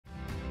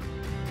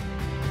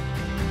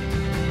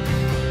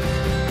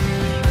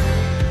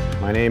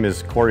My name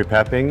is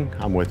Poepping.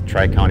 I'm with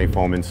Tri-County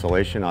Foam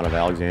Insulation out of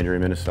Alexandria,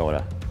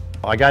 Minnesota.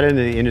 I got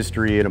into the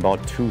industry in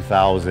about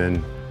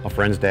 2000. A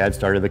friend's dad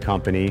started the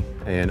company.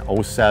 In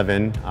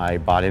 2007, I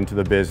bought into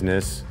the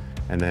business,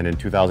 and then in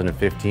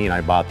 2015,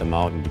 I bought them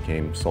out and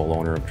became sole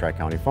owner of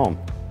Tri-County Foam.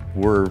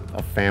 We're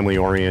a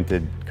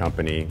family-oriented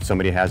company.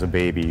 Somebody has a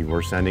baby,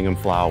 we're sending them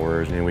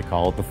flowers, and we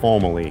call it the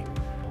Foamily.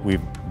 We've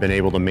been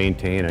able to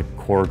maintain a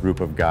core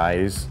group of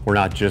guys. We're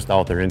not just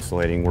out there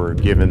insulating, we're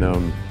giving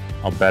them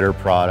a better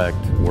product,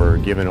 we're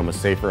giving them a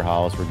safer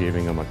house, we're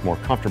giving them a more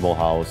comfortable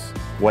house.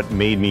 What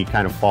made me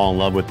kind of fall in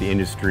love with the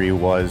industry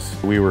was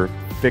we were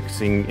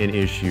fixing an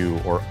issue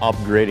or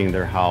upgrading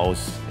their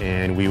house,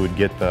 and we would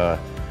get the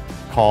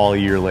call a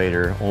year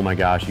later, oh my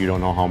gosh, you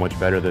don't know how much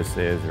better this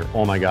is, or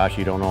oh my gosh,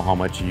 you don't know how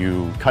much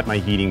you cut my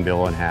heating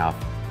bill in half.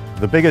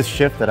 The biggest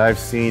shift that I've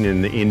seen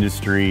in the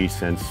industry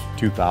since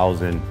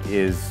 2000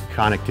 is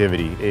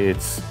connectivity.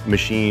 It's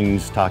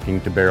machines talking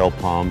to barrel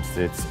pumps,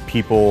 it's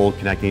people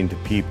connecting to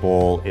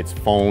people, it's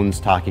phones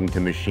talking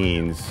to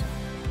machines.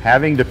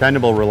 Having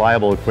dependable,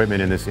 reliable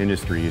equipment in this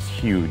industry is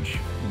huge.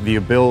 The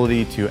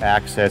ability to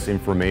access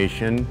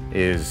information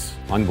is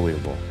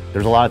unbelievable.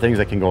 There's a lot of things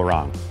that can go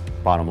wrong,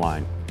 bottom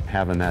line.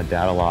 Having that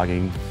data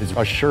logging is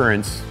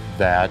assurance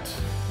that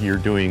you're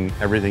doing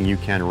everything you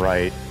can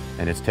right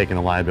and it's taking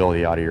the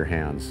liability out of your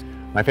hands.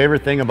 My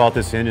favorite thing about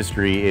this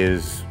industry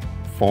is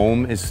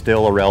foam is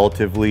still a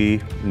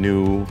relatively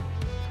new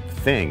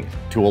thing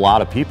to a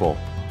lot of people.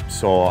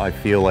 So I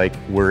feel like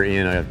we're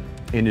in an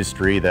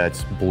industry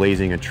that's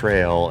blazing a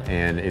trail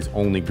and is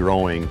only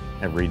growing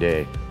every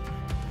day.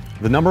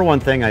 The number one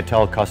thing I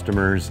tell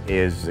customers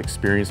is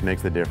experience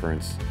makes the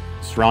difference.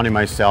 Surrounding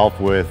myself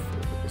with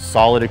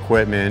solid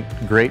equipment,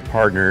 great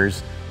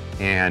partners,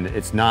 and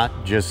it's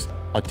not just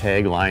a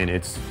tagline,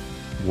 it's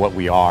what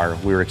we are.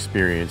 We're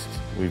experienced.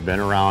 We've been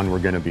around, we're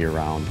going to be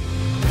around.